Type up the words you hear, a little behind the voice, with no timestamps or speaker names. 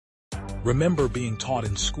Remember being taught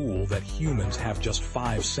in school that humans have just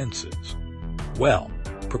 5 senses? Well,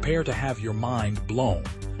 prepare to have your mind blown,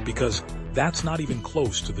 because that's not even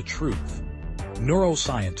close to the truth.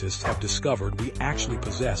 Neuroscientists have discovered we actually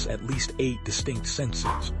possess at least 8 distinct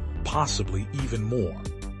senses, possibly even more.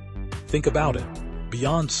 Think about it.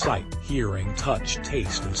 Beyond sight, hearing, touch,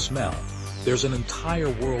 taste, and smell, there's an entire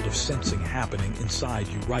world of sensing happening inside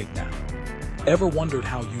you right now. Ever wondered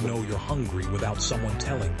how you know you're hungry without someone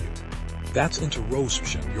telling you? That's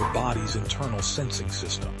interoception, your body's internal sensing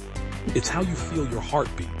system. It's how you feel your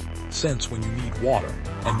heartbeat, sense when you need water,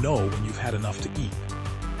 and know when you've had enough to eat.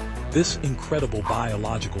 This incredible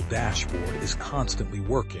biological dashboard is constantly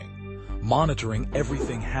working, monitoring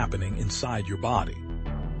everything happening inside your body.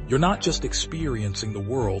 You're not just experiencing the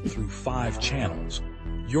world through 5 channels.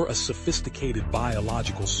 You're a sophisticated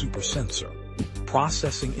biological supersensor,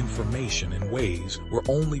 processing information in ways we're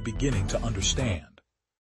only beginning to understand.